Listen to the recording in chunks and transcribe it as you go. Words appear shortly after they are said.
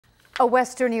A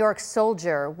Western New York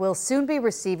soldier will soon be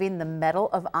receiving the Medal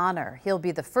of Honor. He'll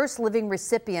be the first living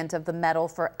recipient of the medal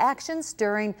for actions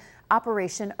during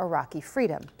Operation Iraqi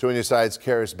Freedom. 2 News Side's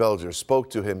Karis Belger spoke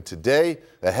to him today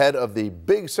ahead of the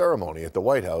big ceremony at the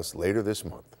White House later this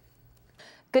month.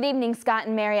 Good evening, Scott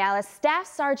and Mary Alice. Staff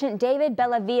Sergeant David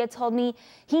Bellavia told me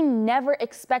he never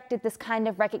expected this kind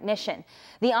of recognition.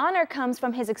 The honor comes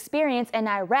from his experience in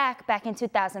Iraq back in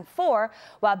 2004,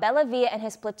 while Bellavia and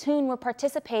his platoon were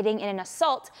participating in an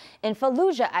assault in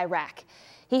Fallujah, Iraq.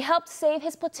 He helped save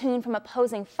his platoon from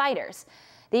opposing fighters.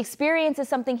 The experience is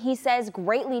something he says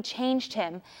greatly changed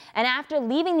him, and after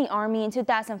leaving the Army in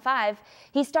 2005,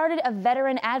 he started a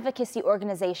veteran advocacy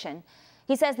organization.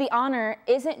 He says the honor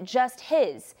isn't just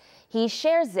his. He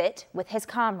shares it with his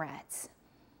comrades.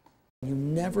 You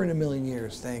never in a million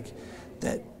years think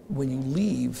that when you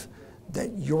leave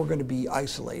that you're going to be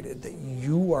isolated, that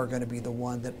you are going to be the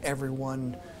one that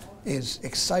everyone is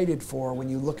excited for when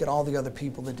you look at all the other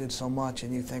people that did so much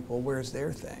and you think, well, where's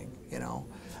their thing? You know,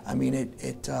 I mean,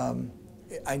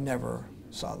 I never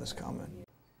saw this coming.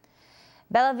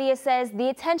 Bellavia says the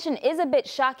attention is a bit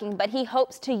shocking, but he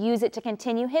hopes to use it to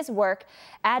continue his work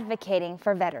advocating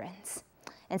for veterans.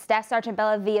 And Staff Sergeant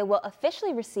Bellavia will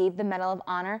officially receive the Medal of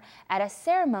Honor at a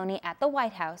ceremony at the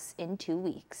White House in 2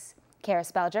 weeks.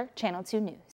 Karis Belger, Channel 2 News.